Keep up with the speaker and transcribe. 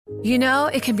You know,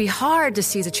 it can be hard to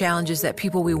see the challenges that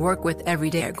people we work with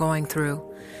every day are going through.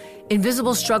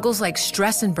 Invisible struggles like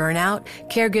stress and burnout,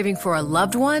 caregiving for a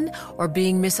loved one, or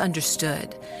being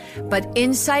misunderstood. But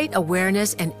insight,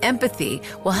 awareness, and empathy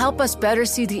will help us better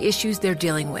see the issues they're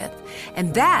dealing with.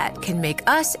 And that can make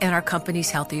us and our companies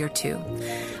healthier too.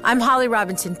 I'm Holly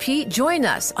Robinson Peete. Join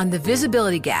us on The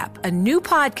Visibility Gap, a new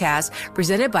podcast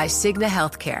presented by Cigna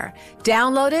Healthcare.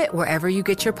 Download it wherever you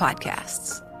get your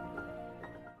podcasts.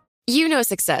 You know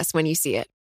success when you see it.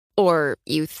 Or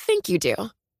you think you do.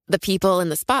 The people in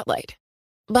the spotlight.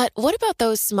 But what about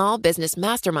those small business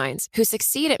masterminds who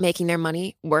succeed at making their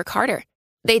money work harder?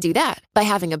 They do that by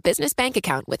having a business bank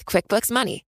account with QuickBooks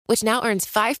Money, which now earns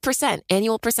 5%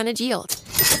 annual percentage yield.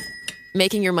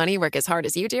 Making your money work as hard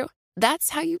as you do?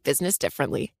 That's how you business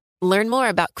differently. Learn more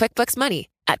about QuickBooks Money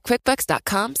at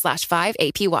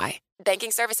quickbooks.com/5APY.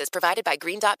 Banking services provided by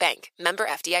Green Dot Bank. Member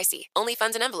FDIC. Only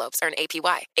funds and envelopes earn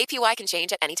APY. APY can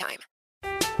change at any time.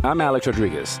 I'm Alex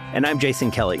Rodriguez. And I'm Jason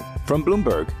Kelly. From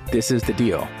Bloomberg, this is The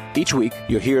Deal. Each week,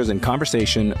 you'll hear us in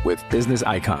conversation with business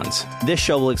icons. This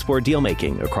show will explore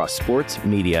deal-making across sports,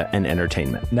 media, and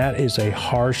entertainment. That is a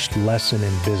harsh lesson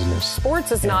in business.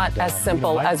 Sports is not as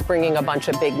simple as bringing a bunch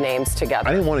of big names together.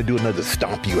 I didn't want to do another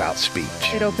stomp you out speech.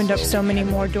 It opened up so many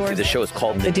more doors. The show is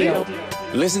called The Deal.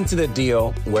 Listen to The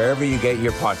Deal wherever you get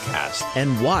your podcast.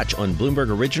 And watch on Bloomberg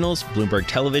Originals, Bloomberg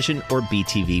Television, or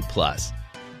BTV+.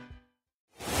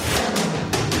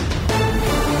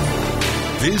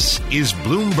 This is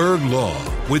Bloomberg Law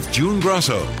with June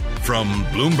Grosso from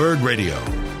Bloomberg Radio.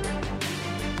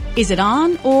 Is it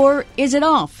on or is it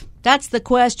off? That's the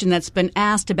question that's been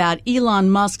asked about Elon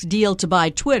Musk's deal to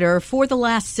buy Twitter for the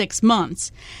last 6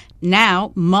 months.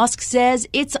 Now, Musk says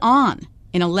it's on.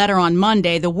 In a letter on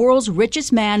Monday, the world's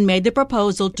richest man made the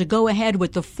proposal to go ahead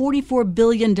with the $44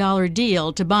 billion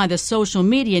deal to buy the social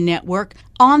media network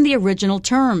on the original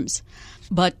terms.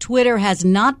 But Twitter has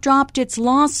not dropped its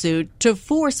lawsuit to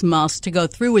force Musk to go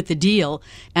through with the deal,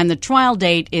 and the trial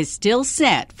date is still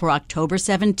set for October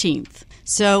 17th.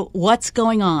 So what's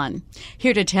going on?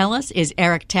 Here to tell us is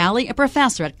Eric Talley, a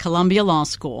professor at Columbia Law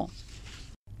School.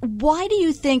 Why do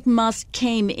you think Musk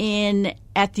came in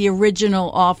at the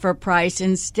original offer price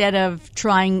instead of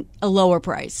trying a lower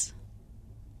price?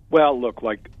 Well, look,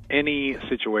 like any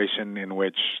situation in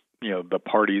which the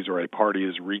parties or a party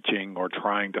is reaching or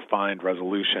trying to find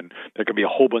resolution, there could be a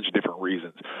whole bunch of different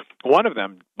reasons. One of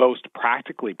them, most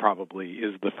practically probably,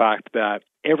 is the fact that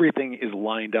everything is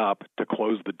lined up to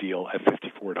close the deal at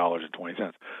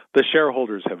 $54.20. The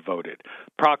shareholders have voted.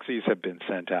 Proxies have been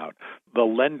sent out. The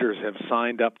lenders have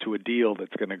signed up to a deal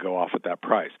that's going to go off at that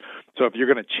price. So if you're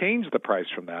going to change the price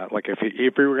from that, like if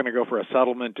we were going to go for a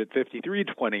settlement at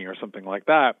 $53.20 or something like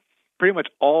that, pretty much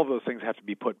all of those things have to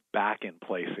be put back in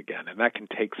place again, and that can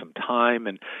take some time.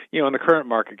 And, in the current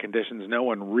market conditions, no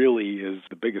one really is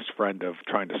the biggest friend of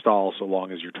trying to stall so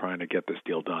long as you're trying to get this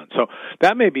deal done. So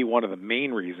that may be one of the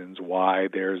main reasons why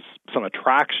there's some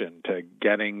attraction to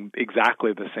getting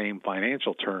exactly the same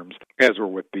financial terms as were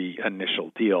with the initial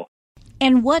deal.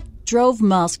 And what drove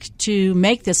Musk to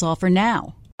make this offer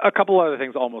now? A couple other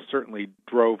things almost certainly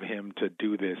drove him to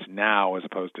do this now as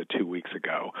opposed to 2 weeks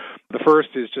ago. The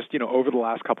first is just, over the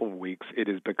last couple of weeks, it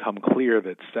has become clear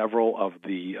that several of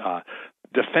the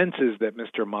defenses that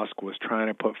Mr. Musk was trying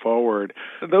to put forward,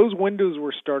 those windows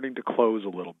were starting to close a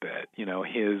little bit.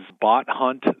 His bot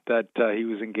hunt that he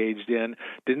was engaged in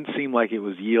didn't seem like it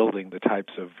was yielding the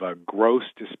types of gross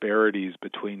disparities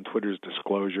between Twitter's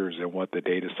disclosures and what the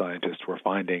data scientists were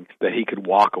finding that he could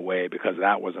walk away because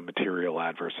that was a material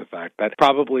adverse effect. That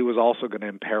probably was also going to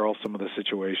imperil some of the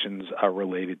situations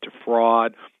related to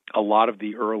fraud. A lot of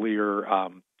the earlier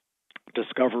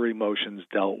discovery motions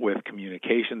dealt with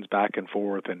communications back and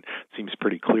forth, and it seems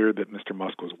pretty clear that Mr.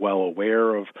 Musk was well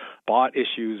aware of bot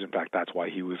issues. In fact, that's why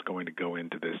he was going to go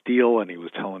into this deal, and he was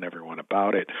telling everyone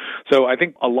about it. So I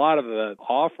think a lot of the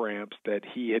off-ramps that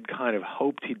he had kind of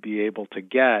hoped he'd be able to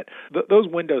get, those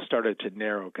windows started to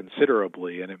narrow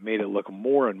considerably, and it made it look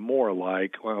more and more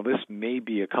like, well, this may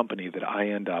be a company that I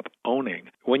end up owning.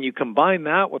 When you combine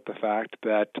that with the fact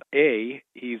that, A,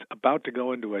 he's about to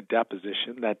go into a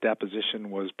deposition, that deposition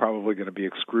was probably going to be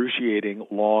excruciating,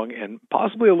 long, and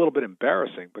possibly a little bit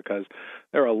embarrassing because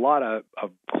there are a lot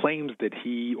of claims that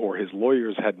he or his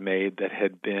lawyers had made that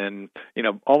had been,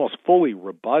 almost fully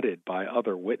rebutted by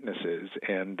other witnesses.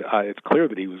 And it's clear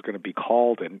that he was going to be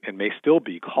called and may still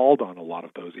be called on a lot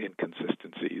of those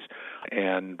inconsistencies.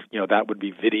 And, that would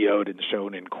be videoed and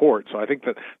shown in court. So I think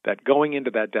that going into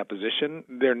that deposition,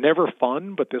 they're never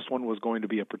fun, but this one was going to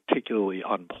be a particularly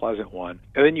unpleasant one.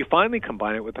 And then you finally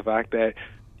combine it with the fact that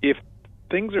if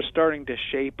things are starting to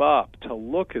shape up to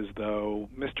look as though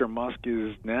Mr. Musk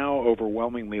is now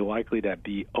overwhelmingly likely to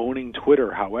be owning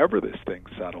Twitter however this thing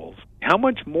settles. How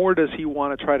much more does he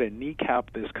want to try to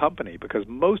kneecap this company? Because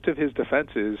most of his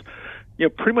defenses,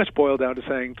 pretty much boil down to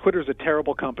saying Twitter's a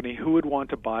terrible company. Who would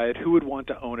want to buy it? Who would want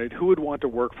to own it? Who would want to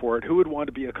work for it? Who would want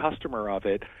to be a customer of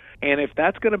it? And if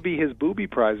that's going to be his booby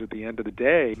prize at the end of the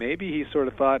day, maybe he sort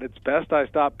of thought it's best I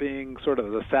stop being sort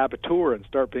of the saboteur and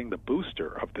start being the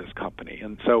booster of this company.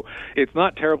 And so it's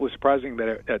not terribly surprising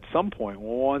that at some point,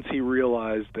 once he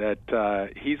realized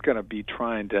that he's going to be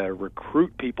trying to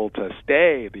recruit people to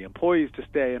stay, the employees to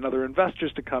stay, and other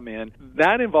investors to come in,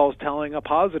 that involves telling a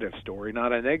positive story,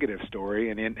 not a negative story.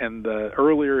 And the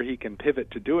earlier he can pivot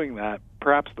to doing that,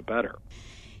 perhaps the better.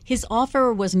 His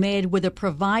offer was made with a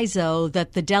proviso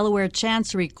that the Delaware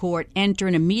Chancery Court enter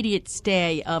an immediate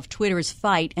stay of Twitter's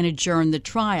fight and adjourn the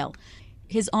trial.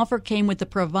 His offer came with the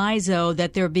proviso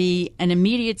that there be an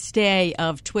immediate stay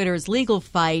of Twitter's legal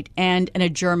fight and an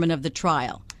adjournment of the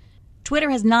trial.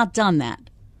 Twitter has not done that.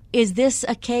 Is this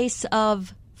a case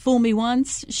of fool me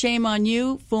once, shame on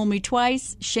you, fool me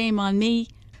twice, shame on me,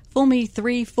 fool me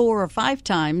 3, 4, or 5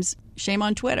 times, shame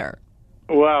on Twitter?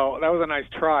 Well, that was a nice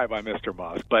try by Mr.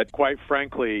 Musk, but quite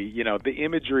frankly, the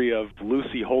imagery of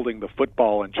Lucy holding the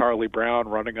football and Charlie Brown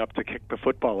running up to kick the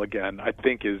football again, I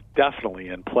think is definitely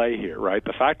in play here, right?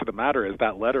 The fact of the matter is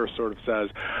that letter sort of says,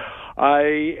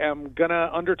 I am going to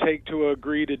undertake to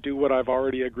agree to do what I've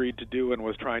already agreed to do and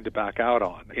was trying to back out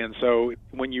on. And so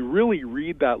when you really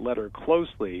read that letter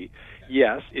closely,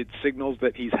 yes, it signals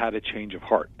that he's had a change of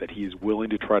heart, that he's willing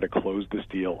to try to close this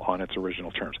deal on its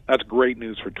original terms. That's great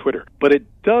news for Twitter. But it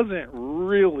doesn't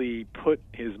really put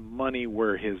his money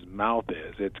where his mouth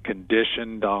is. It's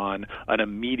conditioned on an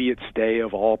immediate stay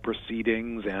of all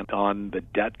proceedings and on the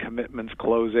debt commitments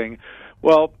closing.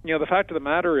 Well, the fact of the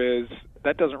matter is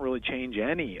that doesn't really change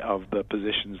any of the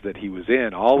positions that he was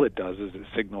in. All it does is it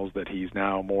signals that he's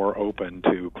now more open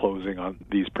to closing on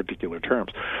these particular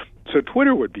terms. So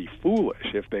Twitter would be foolish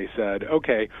if they said,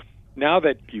 okay, now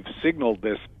that you've signaled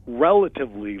this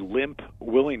relatively limp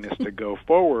willingness to go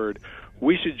forward,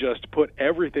 we should just put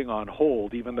everything on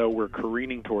hold, even though we're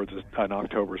careening towards an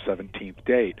October 17th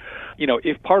date.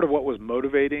 If part of what was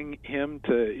motivating him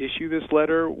to issue this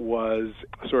letter was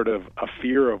sort of a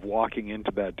fear of walking into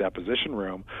that deposition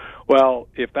room, well,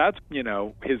 if that's,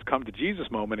 his come-to-Jesus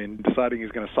moment in deciding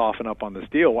he's going to soften up on this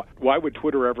deal, why would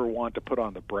Twitter ever want to put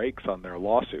on the brakes on their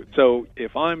lawsuit? So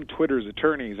if I'm Twitter's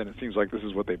attorneys, and it seems like this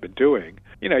is what they've been doing,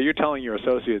 you're telling your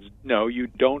associates, no, you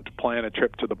don't plan a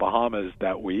trip to the Bahamas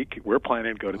that week. We're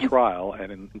planning to go to trial,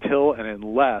 and until and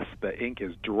unless the ink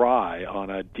is dry on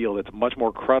a deal that's much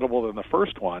more credible than the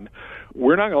first one,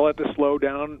 we're not going to let this slow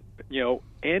down,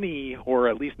 any or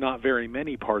at least not very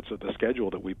many parts of the schedule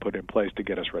that we put in place to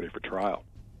get us ready for trial.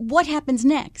 What happens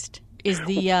next? Is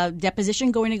the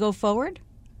deposition going to go forward?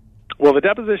 Well, the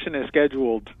deposition is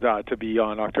scheduled to be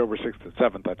on October 6th and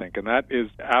 7th, I think, and that is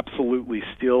absolutely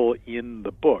still in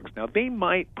the books. Now, they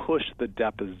might push the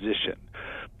deposition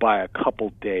by a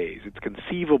couple days. It's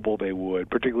conceivable they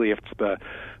would, particularly if it's the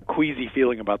queasy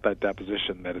feeling about that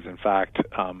deposition that is, in fact,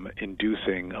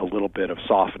 inducing a little bit of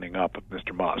softening up of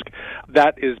Mr. Musk.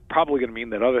 That is probably going to mean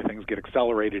that other things get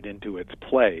accelerated into its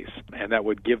place, and that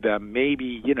would give them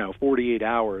maybe, 48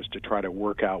 hours to try to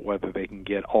work out whether they can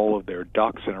get all of their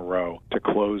ducks in a row to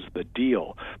close the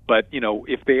deal. But,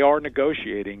 if they are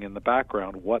negotiating in the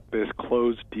background what this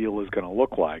closed deal is going to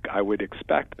look like, I would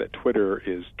expect that Twitter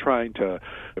is trying to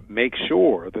make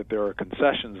sure that there are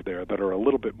concessions there that are a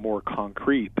little bit more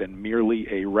concrete than merely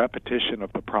a repetition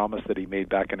of the promise that he made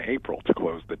back in April to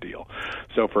close the deal.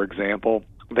 So, for example,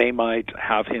 they might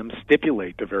have him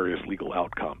stipulate the various legal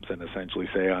outcomes and essentially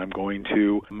say, I'm going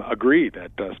to agree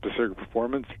that specific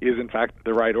performance is in fact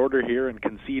the right order here and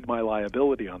concede my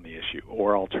liability on the issue.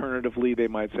 Or alternatively, they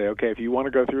might say, okay, if you want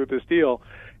to go through with this deal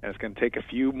and it's going to take a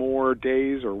few more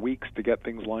days or weeks to get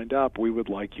things lined up, we would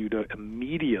like you to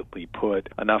immediately put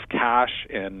enough cash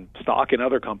and stock in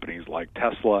other companies like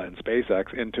Tesla and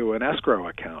SpaceX into an escrow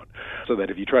account so that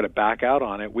if you try to back out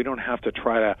on it, we don't have to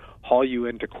try to haul you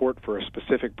into court for a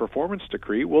specific performance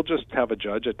decree. We'll just have a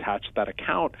judge attach that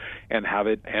account and have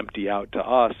it empty out to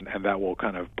us, and that will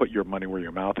kind of put your money where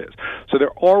your mouth is. So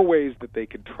there are ways that they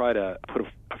could try to put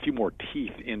a few more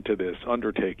teeth into this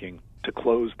undertaking to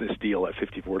close this deal at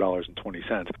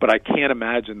 $54.20. But I can't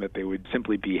imagine that they would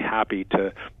simply be happy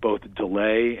to both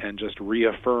delay and just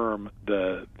reaffirm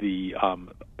the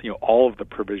all of the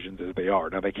provisions as they are.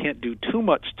 Now, they can't do too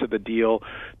much to the deal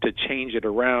to change it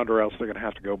around, or else they're going to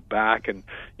have to go back and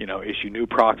issue new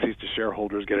proxies to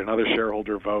shareholders, get another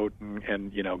shareholder vote,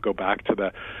 and go back to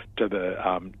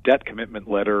the debt commitment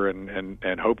letter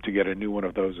and hope to get a new one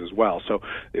of those as well. So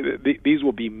these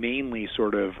will be mainly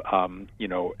sort of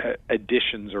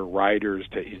additions or riders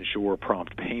to ensure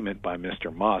prompt payment by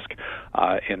Mr. Musk,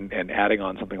 and adding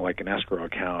on something like an escrow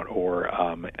account or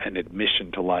an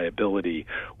admission to liability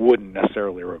wouldn't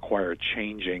necessarily require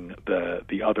changing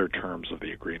the other terms of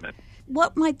the agreement.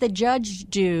 What might the judge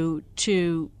do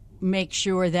to make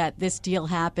sure that this deal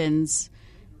happens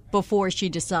before she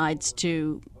decides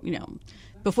to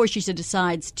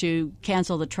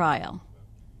cancel the trial?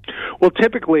 Well,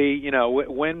 typically,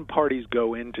 when parties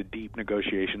go into deep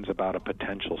negotiations about a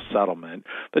potential settlement,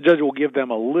 the judge will give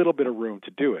them a little bit of room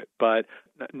to do it, but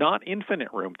not infinite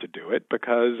room to do it,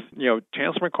 because,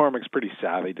 Chancellor McCormick's pretty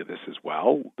savvy to this as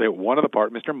well. One of the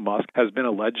parties, Mr. Musk, has been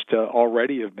alleged to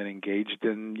already have been engaged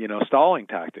in, stalling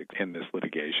tactics in this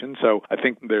litigation. So I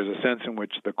think there's a sense in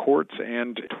which the courts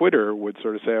and Twitter would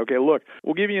sort of say, okay, look,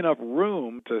 we'll give you enough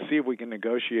room to see if we can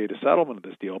negotiate a settlement of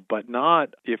this deal, but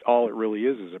not if all it really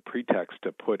is a pretext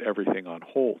to put everything on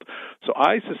hold. So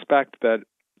I suspect that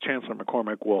Chancellor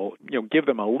McCormick will, give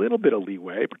them a little bit of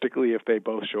leeway, particularly if they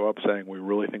both show up saying, we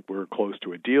really think we're close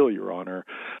to a deal, Your Honor.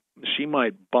 She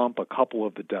might bump a couple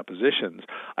of the depositions.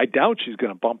 I doubt she's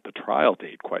going to bump the trial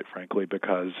date, quite frankly,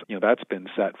 because, that's been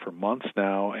set for months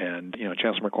now. And,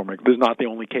 Chancellor McCormick, this is not the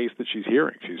only case that she's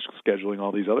hearing. She's scheduling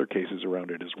all these other cases around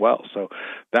it as well. So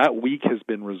that week has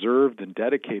been reserved and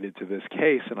dedicated to this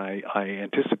case, and I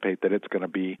anticipate that it's going to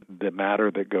be the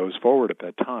matter that goes forward at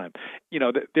that time.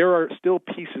 There are still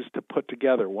pieces to put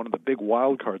together. One of the big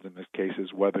wild cards in this case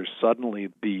is whether suddenly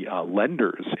the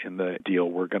lenders in the deal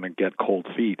were going to get cold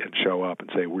feet and show up and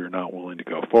say, we're not willing to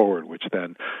go forward, which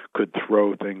then could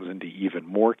throw things into even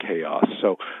more chaos.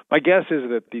 So my guess is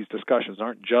that these discussions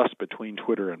aren't just between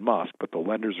Twitter and Musk, but the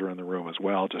lenders are in the room as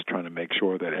well, just trying to make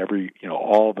sure that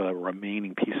all the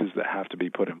remaining pieces that have to be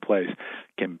put in place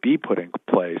can be put in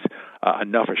place.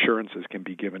 Enough assurances can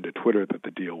be given to Twitter that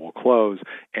the deal will close,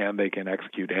 and they can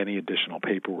execute any additional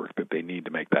paperwork that they need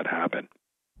to make that happen.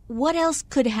 What else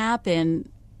could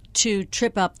happen to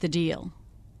trip up the deal?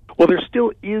 Well, there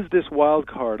still is this wild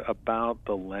card about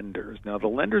the lenders. Now, the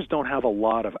lenders don't have a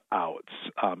lot of outs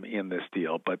in this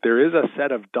deal, but there is a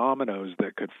set of dominoes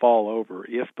that could fall over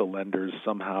if the lenders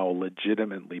somehow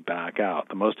legitimately back out.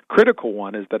 The most critical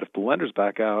one is that if the lenders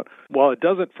back out, while it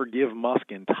doesn't forgive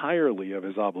Musk entirely of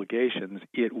his obligations,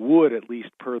 it would, at least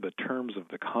per the terms of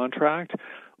the contract,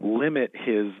 limit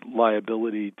his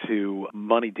liability to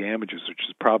money damages, which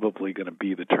is probably going to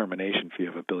be the termination fee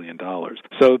of $1 billion.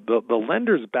 So the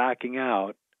lenders backing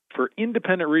out for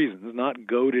independent reasons, not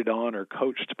goaded on or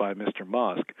coached by Mr.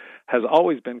 Musk, has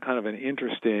always been kind of an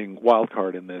interesting wild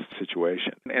card in this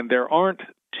situation. And there aren't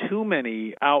too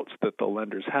many outs that the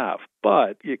lenders have,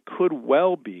 but it could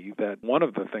well be that one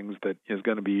of the things that is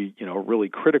going to be, really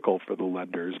critical for the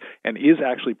lenders and is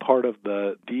actually part of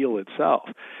the deal itself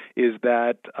is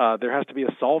that there has to be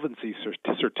a solvency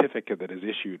certificate that is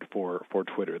issued for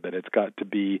Twitter, that it's got to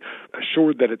be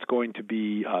assured that it's going to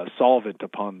be solvent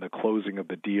upon the closing of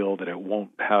the deal, that it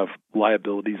won't have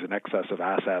liabilities in excess of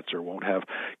assets or won't have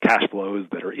cash flows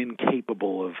that are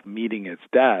incapable of meeting its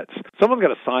debts. Someone's got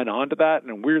to sign on to that,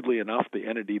 and weirdly enough, the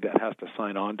entity that has to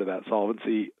sign on to that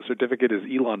solvency certificate is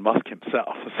Elon Musk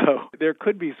himself. So there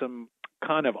could be some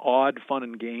kind of odd fun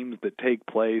and games that take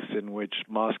place in which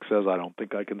Musk says, I don't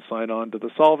think I can sign on to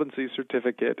the solvency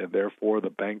certificate, and therefore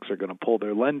the banks are going to pull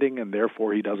their lending, and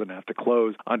therefore he doesn't have to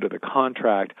close under the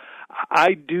contract.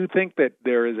 I do think that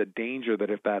there is a danger that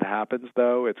if that happens,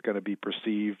 though, it's going to be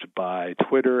perceived by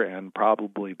Twitter and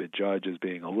probably the judge as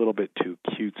being a little bit too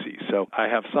cutesy. So I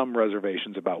have some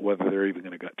reservations about whether they're even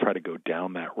going to try to go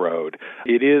down that road.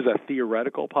 It is a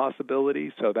theoretical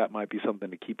possibility, so that might be something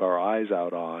to keep our eyes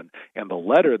out on. And the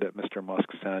letter that Mr. Musk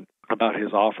sent about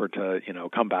his offer to,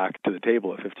 come back to the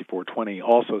table at 5420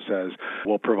 also says,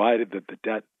 well, provided that the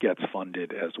debt gets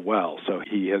funded as well. So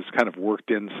he has kind of worked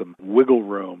in some wiggle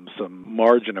room, some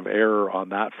margin of error on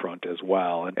that front as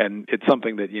well. And it's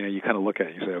something that, you kind of look at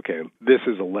and you say, okay, this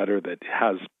is a letter that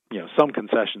has some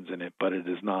concessions in it, but it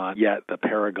is not yet the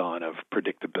paragon of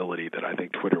predictability that I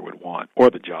think Twitter would want, or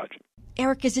the judge.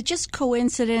 Eric, is it just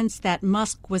coincidence that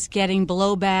Musk was getting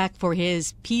blowback for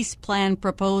his peace plan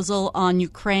proposal on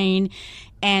Ukraine,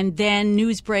 and then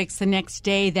news breaks the next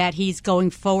day that he's going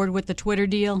forward with the Twitter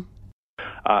deal?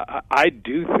 I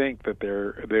do think that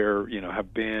there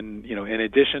have been, in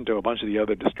addition to a bunch of the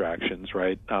other distractions,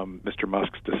 right? Mr.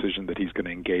 Musk's decision that he's going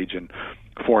to engage in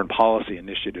foreign policy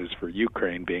initiatives for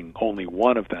Ukraine being only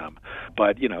one of them,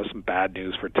 but some bad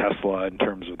news for Tesla in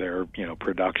terms of their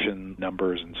production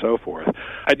numbers and so forth.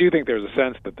 I do think there's a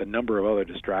sense that the number of other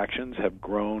distractions have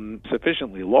grown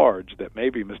sufficiently large that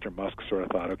maybe Mr. Musk sort of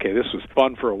thought, okay, this was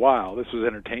fun for a while, this was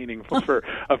entertaining for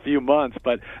a few months,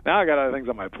 but now I got other things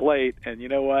on my plate, and you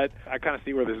know what? I kind of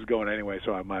see where this is going anyway,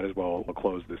 so I might as well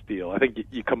close this deal. I think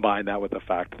you combine that with the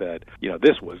fact that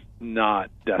this was not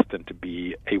destined to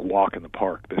be a walk in the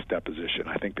park, this deposition.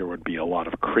 I think there would be a lot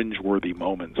of cringeworthy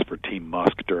moments for Team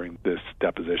Musk during this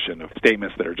deposition of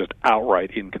statements that are just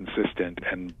outright inconsistent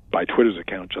and, by Twitter's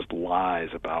account, just lies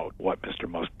about what Mr.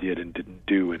 Musk did and didn't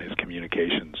do in his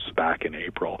communications back in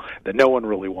April. That no one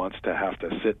really wants to have to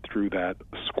sit through that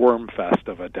squirm fest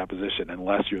of a deposition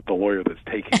unless you're the lawyer that's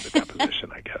taking the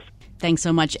deposition, I guess. Thanks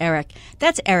so much, Eric.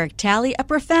 That's Eric Talley, a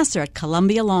professor at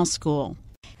Columbia Law School.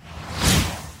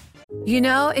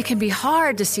 It can be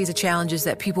hard to see the challenges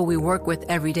that people we work with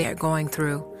every day are going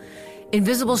through.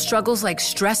 Invisible struggles like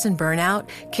stress and burnout,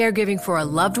 caregiving for a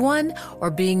loved one, or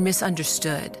being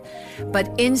misunderstood. But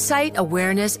insight,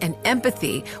 awareness, and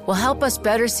empathy will help us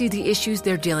better see the issues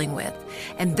they're dealing with.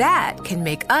 And that can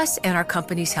make us and our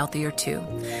companies healthier too.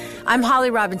 I'm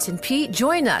Holly Robinson Peete.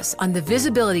 Join us on The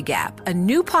Visibility Gap, a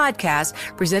new podcast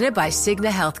presented by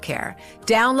Cigna Healthcare.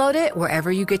 Download it wherever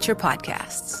you get your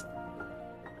podcasts.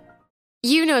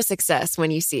 You know success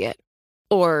when you see it.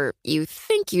 Or you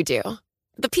think you do.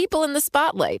 The people in the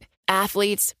spotlight,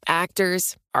 athletes,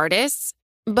 actors, artists.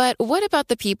 But what about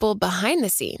the people behind the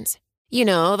scenes?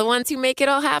 The ones who make it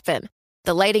all happen.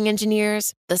 The lighting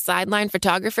engineers, the sideline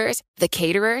photographers, the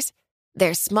caterers.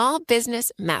 They're small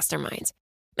business masterminds.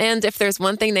 And if there's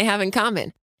one thing they have in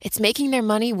common, it's making their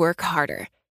money work harder.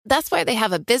 That's why they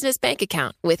have a business bank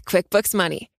account with QuickBooks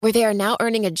Money, where they are now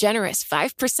earning a generous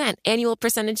 5% annual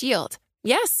percentage yield.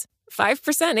 Yes,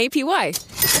 5% APY.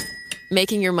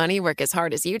 Making your money work as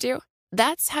hard as you do?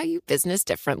 That's how you business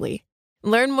differently.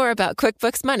 Learn more about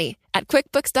QuickBooks Money at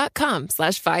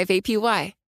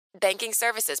quickbooks.com/5APY. Banking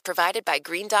services provided by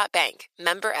Green Dot Bank,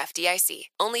 member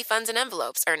FDIC. Only funds and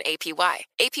envelopes earn APY.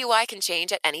 APY can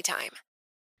change at any time.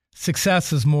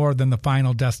 Success is more than the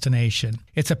final destination.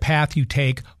 It's a path you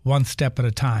take one step at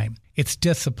a time. It's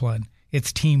discipline.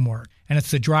 It's teamwork. And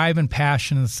it's the drive and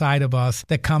passion inside of us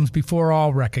that comes before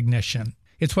all recognition.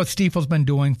 It's what Stifel's been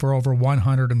doing for over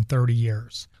 130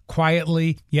 years.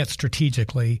 Quietly, yet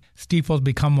strategically, Stifel's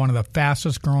become one of the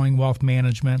fastest growing wealth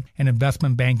management and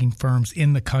investment banking firms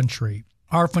in the country.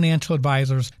 Our financial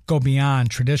advisors go beyond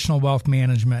traditional wealth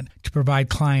management to provide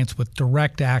clients with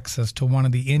direct access to one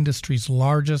of the industry's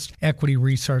largest equity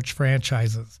research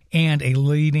franchises and a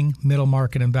leading middle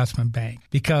market investment bank.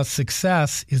 Because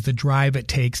success is the drive it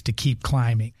takes to keep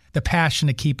climbing, the passion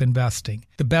to keep investing,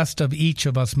 the best of each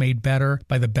of us made better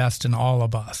by the best in all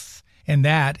of us. And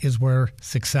that is where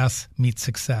success meets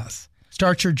success.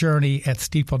 Start your journey at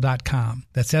Stifel.com.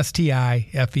 That's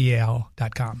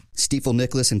STIFEL.com. Stifel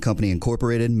Nicholas and Company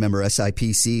Incorporated, member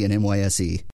SIPC and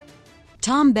NYSE.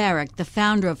 Tom Barrack, the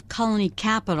founder of Colony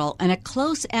Capital and a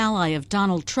close ally of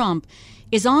Donald Trump,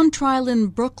 is on trial in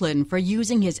Brooklyn for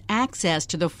using his access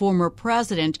to the former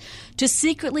president to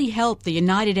secretly help the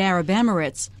United Arab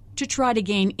Emirates to try to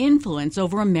gain influence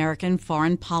over American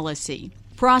foreign policy.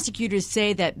 Prosecutors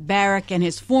say that Barrack and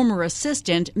his former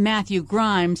assistant, Matthew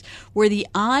Grimes, were the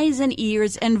eyes and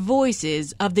ears and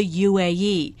voices of the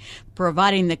UAE,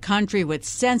 providing the country with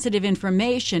sensitive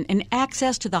information and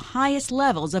access to the highest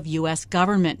levels of U.S.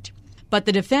 government. But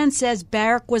the defense says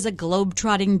Barrack was a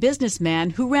globe-trotting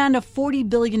businessman who ran a $40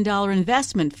 billion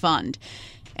investment fund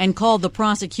and called the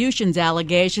prosecution's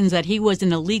allegations that he was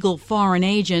an illegal foreign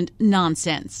agent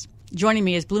nonsense. Joining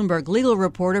me is Bloomberg legal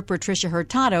reporter Patricia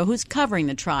Hurtado, who's covering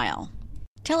the trial.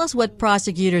 Tell us what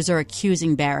prosecutors are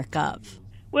accusing Barrack of.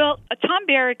 Well, Tom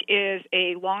Barrack is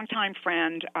a longtime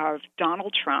friend of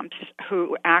Donald Trump's,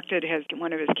 who acted as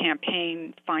one of his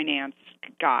campaign finance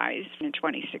guys in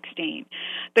 2016.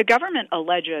 The government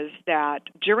alleges that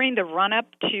during the run-up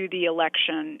to the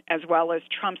election, as well as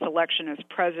Trump's election as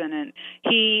president,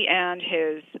 he and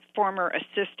his former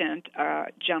assistant, a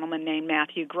gentleman named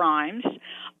Matthew Grimes,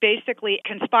 basically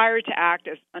conspired to act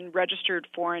as unregistered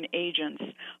foreign agents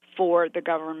for the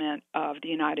government of the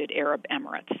United Arab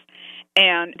Emirates.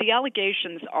 And the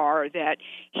allegations are that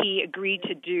he agreed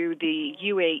to do the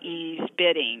UAE's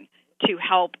bidding to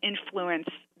help influence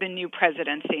the new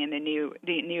presidency and the new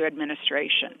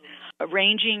administration,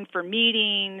 arranging for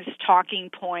meetings, talking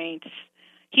points,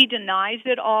 He denies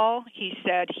it all. He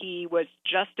said he was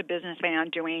just a businessman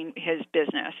doing his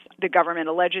business. The government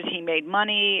alleges he made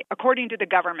money. According to the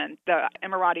government, the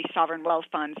Emirati Sovereign Wealth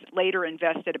Funds later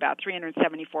invested about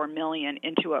 $374 million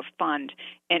into a fund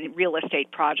and real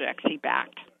estate projects he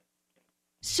backed.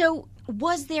 So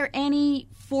was there any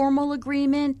formal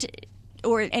agreement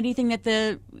or anything that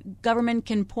the government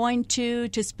can point to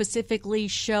specifically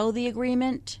show the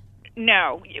agreement?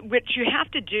 No, which you have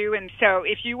to do, and so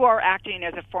if you are acting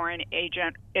as a foreign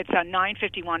agent, it's a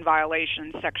 951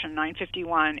 violation, Section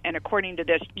 951, and according to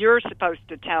this, you're supposed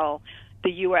to tell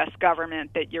the U.S.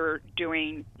 government that you're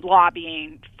doing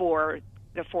lobbying for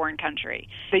the foreign country.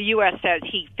 The U.S. says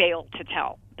he failed to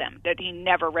tell them, that he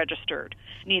never registered.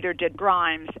 Neither did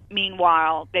Grimes.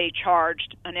 Meanwhile, they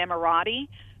charged an Emirati,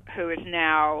 who is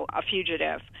now a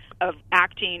fugitive, of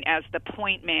acting as the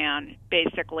point man,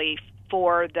 basically,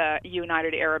 for the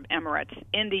United Arab Emirates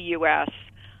in the U.S.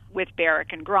 with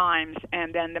Barrack and Grimes,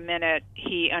 and then the minute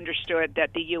he understood that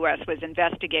the U.S. was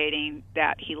investigating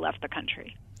that, he left the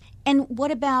country. And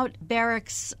what about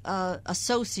Barrack's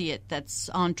associate that's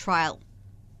on trial?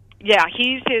 Yeah,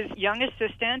 he's his young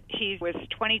assistant. He was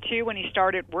 22 when he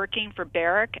started working for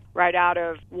Barrack right out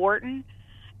of Wharton.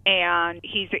 And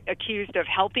he's accused of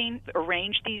helping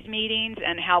arrange these meetings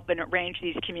and helping arrange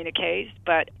these communiques.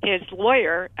 But his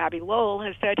lawyer, Abby Lowell,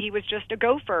 has said he was just a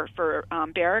gopher for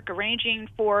Barrack, arranging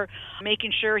for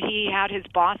making sure he had his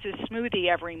boss's smoothie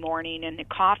every morning and the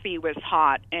coffee was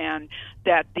hot, and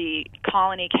that the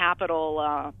Colony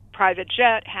Capital private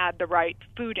jet had the right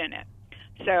food in it.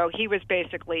 So he was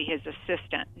basically his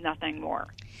assistant, nothing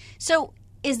more. So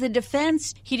is the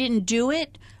defense he didn't do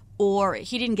it, or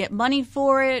he didn't get money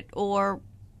for it, or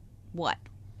what?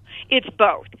 It's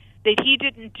both. That he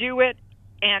didn't do it,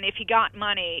 and if he got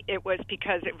money, it was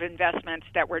because of investments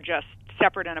that were just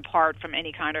separate and apart from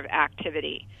any kind of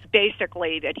activity.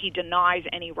 Basically, that he denies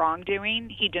any wrongdoing.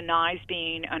 He denies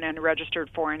being an unregistered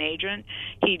foreign agent.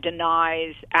 He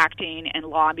denies acting and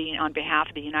lobbying on behalf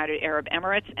of the United Arab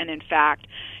Emirates. And in fact,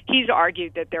 he's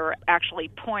argued that there were actually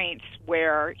points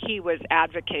where he was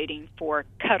advocating for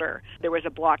Qatar. There was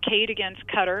a blockade against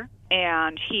Qatar,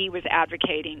 and he was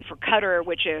advocating for Qatar,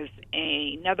 which is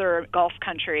another Gulf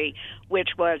country which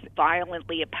was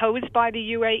violently opposed by the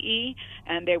UAE,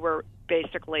 and they were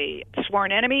basically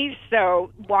sworn enemies.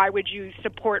 So why would you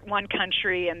support one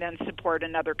country and then support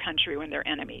another country when they're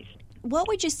enemies? What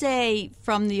would you say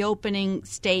from the opening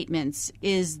statements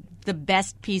is the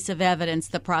best piece of evidence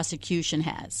the prosecution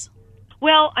has?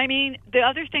 Well, I mean, the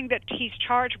other thing that he's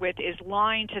charged with is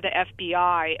lying to the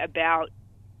FBI about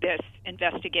this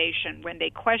investigation when they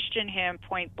question him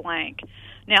point blank.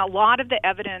 Now, a lot of the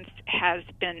evidence has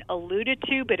been alluded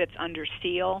to, but it's under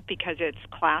seal because it's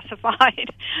classified.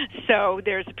 So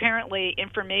there's apparently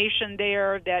information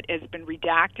there that has been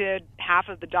redacted. Half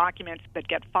of the documents that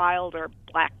get filed are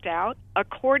blacked out.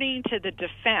 According to the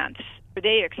defense,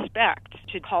 they expect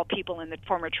to call people in the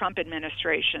former Trump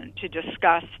administration to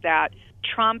discuss that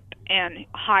Trump and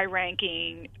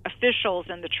high-ranking officials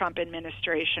in the Trump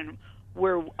administration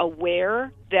were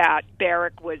aware that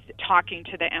Barrack was talking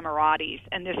to the Emiratis,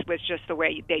 and this was just the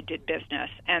way they did business.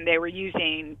 And they were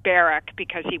using Barrack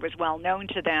because he was well known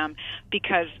to them,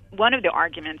 because one of the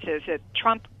arguments is that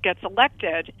Trump gets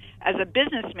elected as a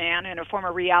businessman and a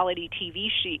former reality TV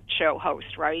show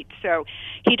host, right? So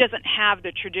he doesn't have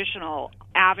the traditional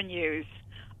avenues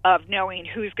of knowing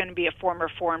who's going to be a former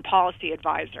foreign policy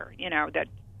advisor, you know, that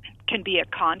can be a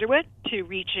conduit to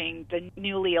reaching the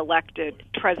newly elected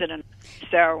president.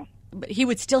 So, but he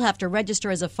would still have to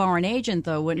register as a foreign agent,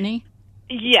 though, wouldn't he?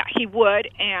 Yeah, he would.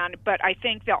 But I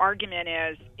think the argument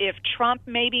is if Trump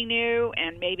maybe knew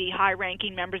and maybe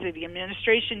high-ranking members of the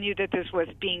administration knew that this was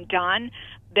being done,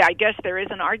 I guess there is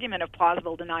an argument of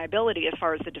plausible deniability as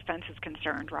far as the defense is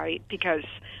concerned, right? Because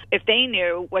if they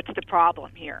knew, what's the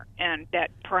problem here? And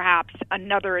that perhaps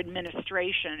another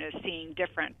administration is seeing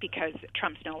different because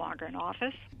Trump's no longer in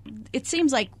office. It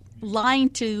seems like lying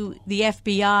to the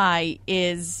FBI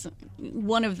is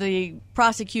one of the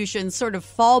prosecution's sort of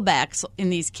fallbacks in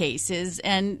these cases,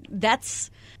 and that's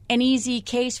an easy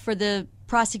case for the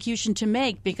prosecution to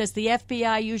make because the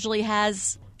FBI usually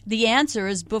has the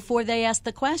answers before they ask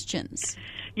the questions.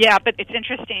 Yeah, but it's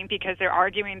interesting because they're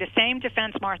arguing the same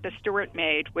defense Martha Stewart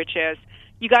made, which is,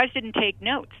 you guys didn't take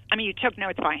notes. I mean, you took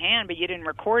notes by hand, but you didn't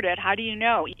record it. How do you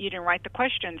know? You didn't write the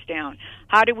questions down.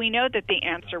 How do we know that the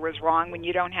answer was wrong when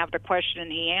you don't have the question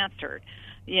he answered?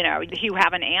 You know, you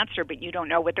have an answer, but you don't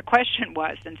know what the question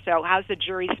was. And so how's the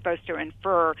jury supposed to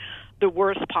infer the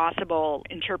worst possible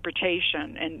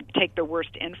interpretation and take the worst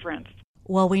inference?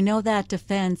 Well, we know that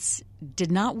defense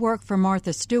did not work for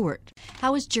Martha Stewart.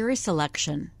 How was jury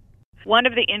selection? One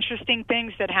of the interesting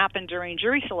things that happened during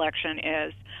jury selection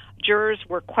is jurors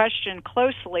were questioned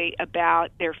closely about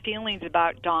their feelings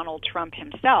about Donald Trump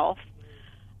himself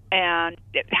and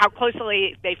how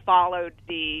closely they followed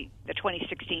the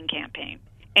 2016 campaign.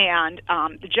 And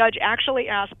the judge actually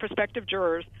asked prospective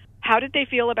jurors, how did they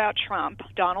feel about Trump,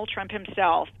 Donald Trump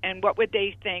himself, and what would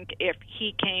they think if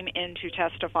he came in to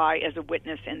testify as a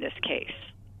witness in this case?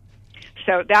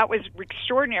 So that was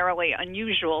extraordinarily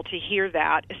unusual to hear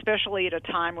that, especially at a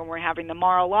time when we're having the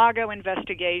Mar-a-Lago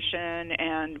investigation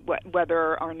and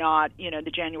whether or not,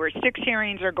 the January 6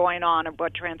 hearings are going on and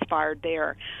what transpired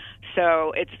there.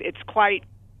 So it's quite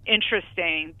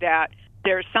interesting that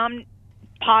there's some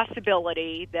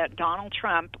possibility that Donald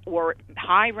Trump or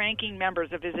high-ranking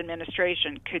members of his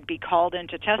administration could be called in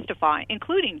to testify,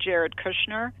 including Jared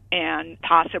Kushner and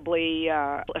possibly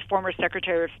former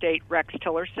Secretary of State Rex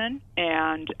Tillerson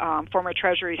and former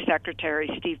Treasury Secretary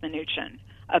Steve Mnuchin,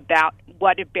 about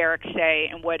what did Barrack say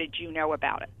and what did you know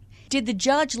about it. Did the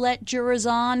judge let jurors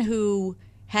on who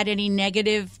had any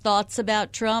negative thoughts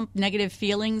about Trump, negative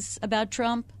feelings about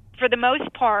Trump? For the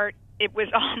most part, it was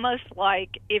almost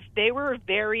like if they were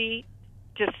very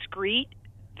discreet,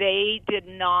 they did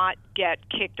not get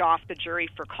kicked off the jury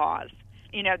for cause.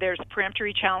 There's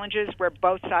peremptory challenges where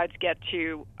both sides get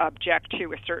to object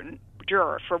to a certain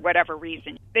juror for whatever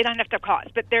reason. They don't have to have cause.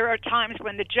 But there are times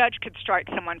when the judge could strike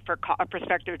someone for a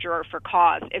prospective juror for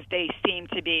cause if they seem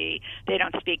to be, they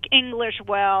don't speak English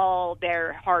well,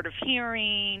 they're hard of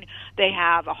hearing, they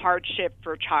have a hardship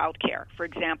for child care, for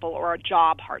example, or a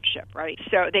job hardship, right?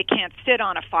 So they can't sit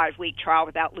on a 5-week trial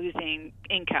without losing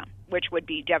income, which would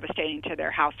be devastating to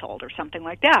their household or something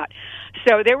like that.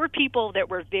 So there were people that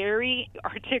were very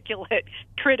articulate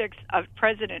critics of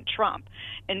President Trump,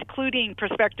 including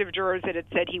prospective jurors that had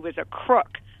said he was a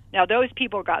crook. Now, those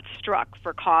people got struck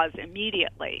for cause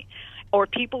immediately, or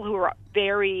people who were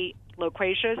very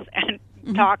loquacious and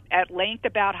talked at length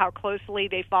about how closely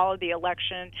they followed the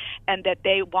election and that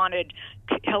they wanted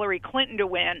Hillary Clinton to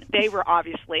win. They were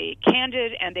obviously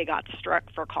candid, and they got struck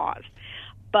for cause.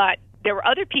 But there were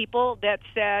other people that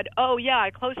said, oh, yeah,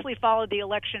 I closely followed the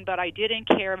election, but I didn't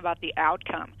care about the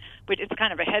outcome, which is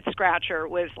kind of a head-scratcher,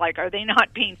 was like, are they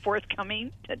not being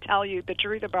forthcoming to tell you the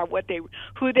truth about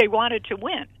who they wanted to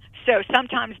win? So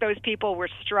sometimes those people were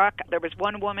struck. There was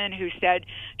one woman who said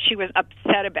she was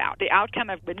upset about the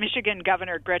outcome of Michigan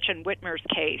Governor Gretchen Whitmer's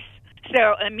case.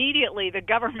 So immediately the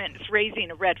government is raising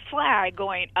a red flag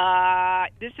going,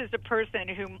 this is a person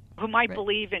who might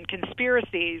believe in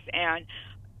conspiracies and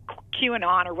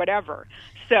QAnon or whatever.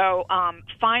 So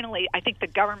finally, I think the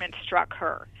government struck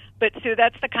her. But so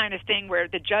that's the kind of thing where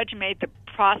the judge made the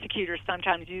prosecutors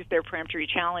sometimes use their peremptory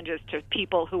challenges to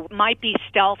people who might be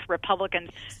stealth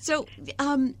Republicans. So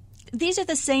these are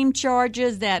the same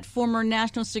charges that former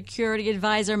National Security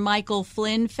Advisor Michael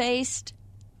Flynn faced?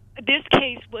 This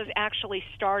case was actually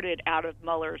started out of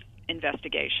Mueller's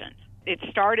investigation. It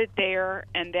started there,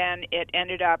 and then it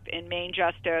ended up in Main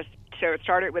Justice. So it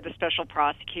started with a special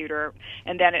prosecutor,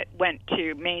 and then it went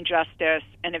to Main Justice,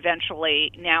 and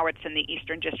eventually now it's in the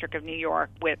Eastern District of New York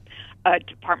with a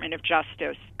Department of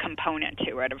Justice component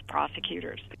to it of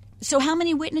prosecutors. So how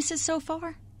many witnesses so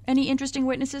far? Any interesting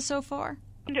witnesses so far?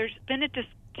 There's been a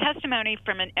testimony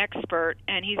from an expert,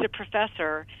 and he's a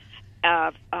professor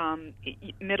of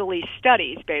Middle East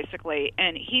studies, basically,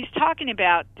 and he's talking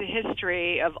about the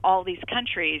history of all these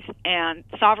countries and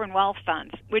sovereign wealth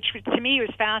funds, which to me was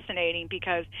fascinating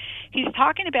because he's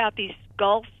talking about these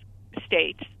Gulf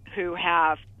states who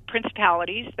have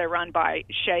principalities. They're run by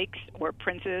sheikhs or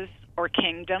princes or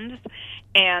kingdoms,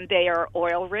 and they are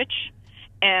oil rich.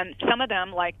 And some of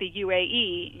them, like the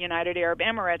UAE, United Arab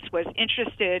Emirates, was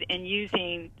interested in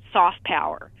using soft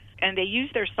power. And they use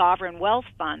their sovereign wealth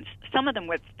funds, some of them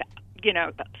with,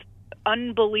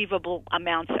 unbelievable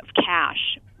amounts of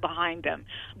cash behind them.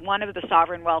 One of the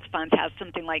sovereign wealth funds has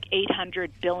something like $800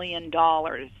 billion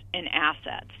in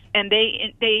assets. And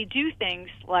they do things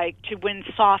like to win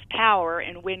soft power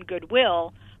and win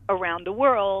goodwill around the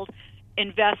world,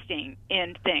 investing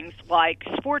in things like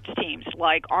sports teams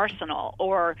like Arsenal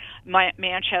or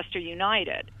Manchester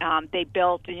United.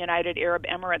 The United Arab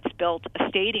Emirates built a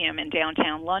stadium in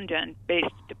downtown London based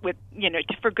with,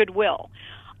 for goodwill.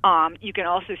 You can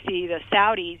also see the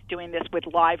Saudis doing this with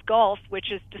Live Golf, which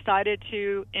has decided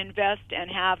to invest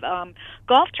and have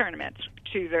golf tournaments,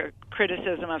 to the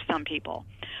criticism of some people.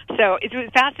 So it was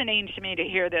fascinating to me to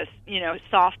hear this,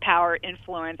 soft power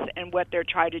influence and what they're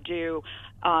trying to do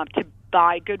to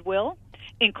buy goodwill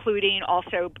including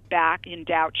also back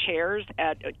endowed chairs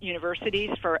at universities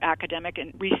for academic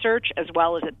and research, as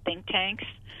well as at think tanks.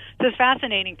 So it's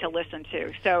fascinating to listen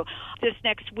to. So this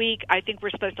next week, I think we're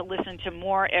supposed to listen to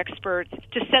more experts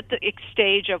to set the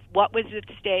stage of what was at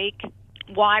stake,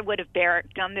 why would have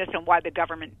Barrick done this, and why the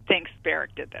government thinks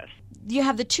Barrick did this. You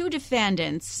have the two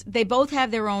defendants. They both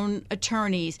have their own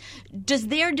attorneys. Does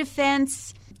their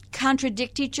defense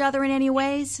contradict each other in any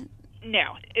ways?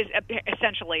 No, it's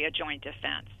essentially a joint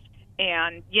defense.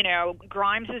 And, you know,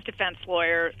 Grimes' defense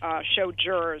lawyer showed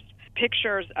jurors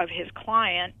pictures of his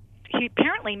client. He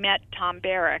apparently met Tom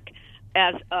Barrick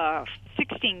as a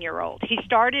 16-year-old. He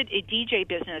started a DJ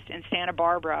business in Santa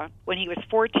Barbara when he was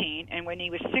 14, and when he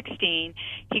was 16,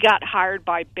 he got hired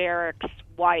by Barrick's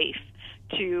wife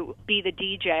to be the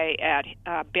DJ at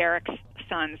Barrick's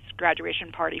son's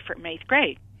graduation party from 8th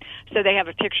grade. So they have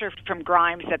a picture from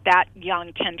Grimes at that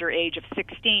young, tender age of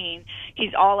 16.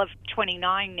 He's all of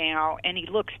 29 now, and he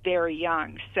looks very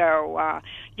young. So,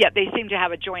 they seem to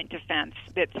have a joint defense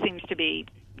that seems to be,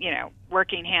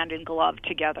 working hand in glove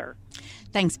together.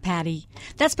 Thanks, Patty.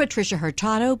 That's Patricia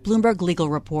Hurtado, Bloomberg legal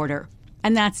reporter.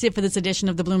 And that's it for this edition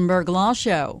of the Bloomberg Law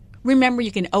Show. Remember,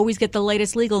 you can always get the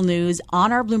latest legal news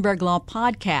on our Bloomberg Law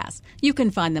podcast. You can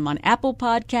find them on Apple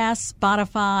Podcasts,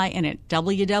 Spotify, and at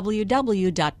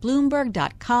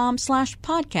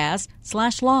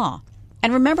www.bloomberg.com/podcast/law.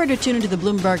 And remember to tune into the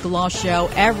Bloomberg Law Show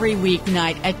every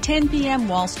weeknight at 10 p.m.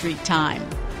 Wall Street time.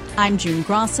 I'm June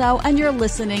Grosso, and you're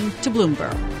listening to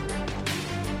Bloomberg.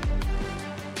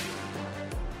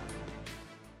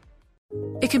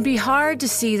 It can be hard to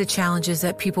see the challenges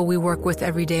that people we work with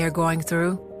every day are going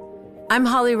through. I'm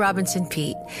Holly Robinson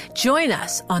Peete. Join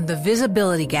us on The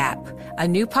Visibility Gap, a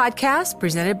new podcast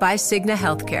presented by Cigna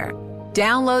Healthcare.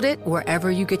 Download it wherever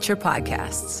you get your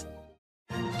podcasts.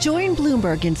 Join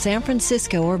Bloomberg in San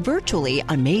Francisco or virtually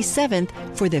on May 7th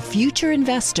for The Future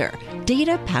Investor,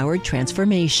 Data-Powered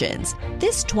Transformations.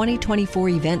 This 2024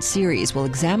 event series will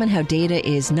examine how data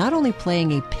is not only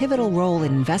playing a pivotal role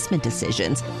in investment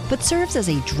decisions, but serves as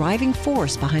a driving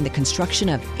force behind the construction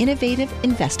of innovative,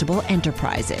 investable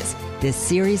enterprises. This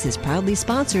series is proudly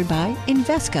sponsored by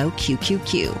Invesco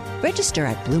QQQ. Register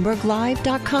at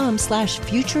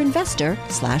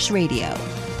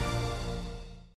BloombergLive.com/futureinvestor/radio.